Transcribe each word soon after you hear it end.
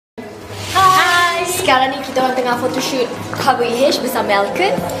Sekarang ni kita orang tengah photoshoot cover image bersama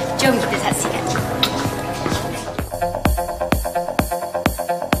Elken. Jom kita saksikan.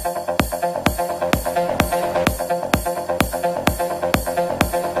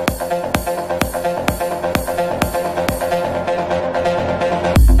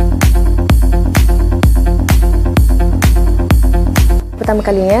 Pertama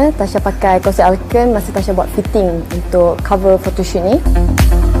kalinya Tasha pakai konsep Elken masa Tasha buat fitting untuk cover photoshoot ni.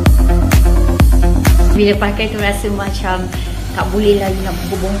 Bila pakai tu rasa macam tak boleh lagi nak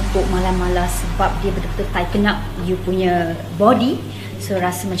berbongkok malam-malam sebab dia betul-betul tighten up you punya body. So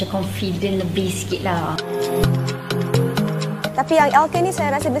rasa macam confident lebih sikit lah. Tapi yang Elken ni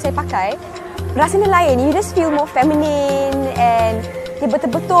saya rasa bila saya pakai, rasanya lain. You just feel more feminine and dia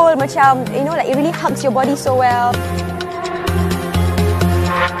betul-betul macam, you know, like it really hugs your body so well.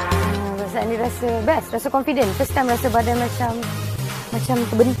 Saat ni rasa best, rasa confident. First time rasa badan macam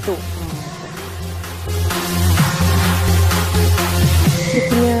terbentuk. Dia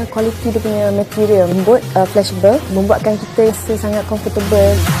punya kualiti, dia punya material lembut, flexible, membuatkan kita rasa sangat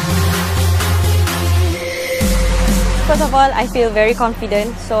comfortable. First of all, I feel very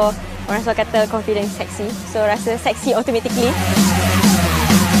confident. So, orang selalu kata confident sexy. So, rasa sexy automatically.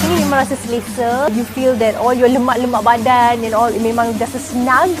 Ini memang rasa selesa. You feel that all your lemak-lemak badan and all memang rasa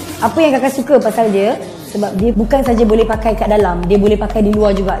snug. Apa yang kakak suka pasal dia, sebab dia bukan saja boleh pakai kat dalam, dia boleh pakai di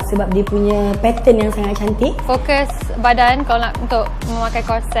luar juga sebab dia punya pattern yang sangat cantik. Fokus badan kalau nak untuk memakai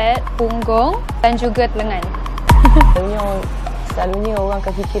korset, punggung dan juga lengan. Selalunya orang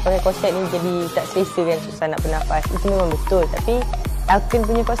akan fikir pakai korset ni jadi tak selesa kan, susah nak bernafas. Itu memang betul, tapi Elken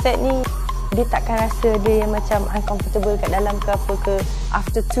punya korset ni dia takkan rasa dia yang macam uncomfortable kat dalam ke apa ke.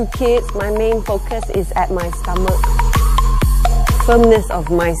 After 2 kids, my main focus is at my stomach. Firmness of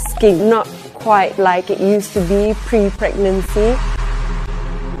my skin, not quite like it used to be pre-pregnancy.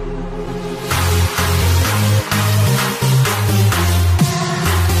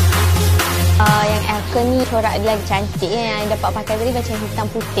 Yang Elken ni corak dia lagi cantik kan. Yang dapat pakai tadi macam hitam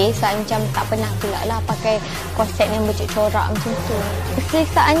putih. So macam tak pernah pula lah pakai korset yang bercorak macam tu.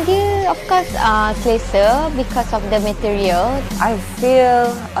 Keselesaan dia of course selesa because of the material. I feel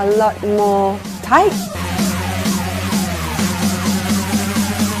a lot more tight.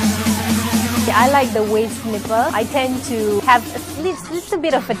 I like the waist nipple. I tend to have a little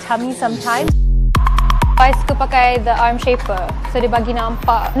bit of a tummy sometimes. I suka pakai the arm shaper. So dia bagi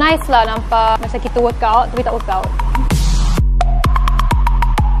nampak nice lah, nampak macam kita workout tapi tak workout.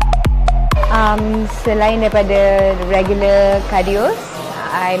 Selain daripada regular cardio,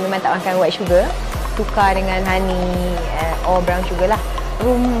 I memang tak makan white sugar. Tukar dengan honey or brown sugar lah.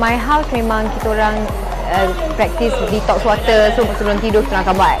 My house memang kita orang practice detox water. So sebelum tidur kita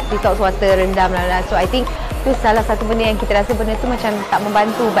akan buat detox water, rendam lah. So I think itu salah satu benda yang kita rasa benda tu macam tak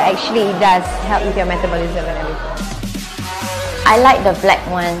membantu, but actually it does help with your metabolism and everything. I like the black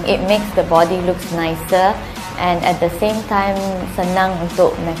one. It makes the body looks nicer and at the same time senang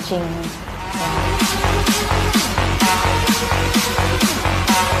untuk matching.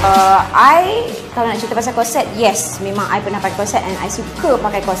 Kalau nak cerita pasal korset, yes, memang I pernah pakai korset and I suka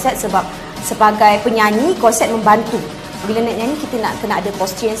pakai korset sebab sebagai penyanyi, korset membantu. Bila nak nyanyi, kita nak kena ada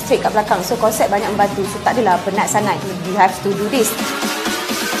posture yang straight kat belakang. So, korset banyak membantu. So, tak adalah penat sangat. You have to do this.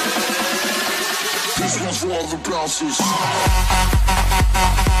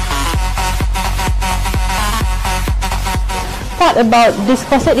 Part about this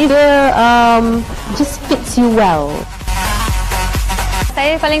corset is just fits you well.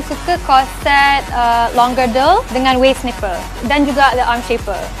 Saya paling suka korset long girdle dengan waist nipple dan juga the arm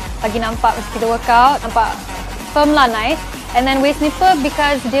shaper. Bagi nampak masa kita workout, nampak firm lah, nice. And then waist nipple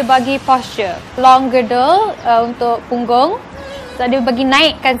because dia bagi posture. Long girdle untuk punggung. So dia bagi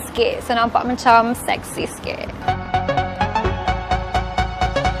naikkan sikit. So nampak macam seksi sikit.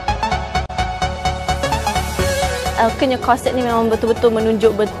 Elken korset ni memang betul-betul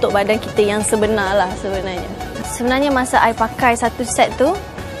menunjuk bentuk badan kita yang sebenar lah sebenarnya. Sebenarnya masa I pakai satu set tu,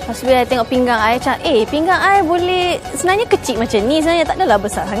 lepas tu bila I tengok pinggang I macam, pinggang I boleh sebenarnya kecil macam ni, sebenarnya tak adalah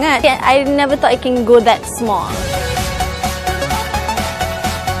besar sangat. I never thought I can go that small.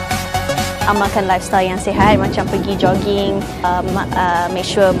 Amalkan lifestyle yang sihat, macam pergi jogging, make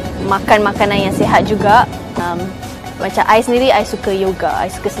sure makan makanan yang sihat juga. Macam I sendiri, I suka yoga, I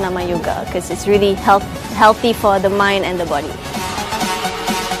suka senaman yoga because it's really healthy for the mind and the body.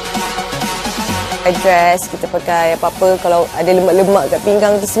 Dress, kita pakai apa-apa, kalau ada lemak-lemak kat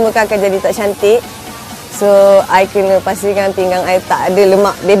pinggang tu semua kan akan jadi tak cantik. So, I kena pastikan pinggang I tak ada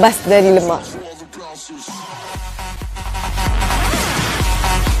lemak, bebas dari lemak.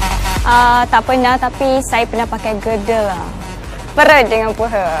 Tak pernah, tapi saya pernah pakai girdle lah. Perut dengan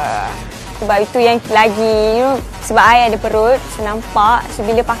paha. Sebab itu yang lagi, sebab I ada perut, so nampak. So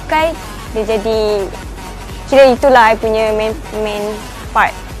bila pakai, dia jadi, kira itulah I punya main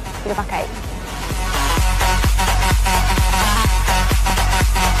part bila pakai.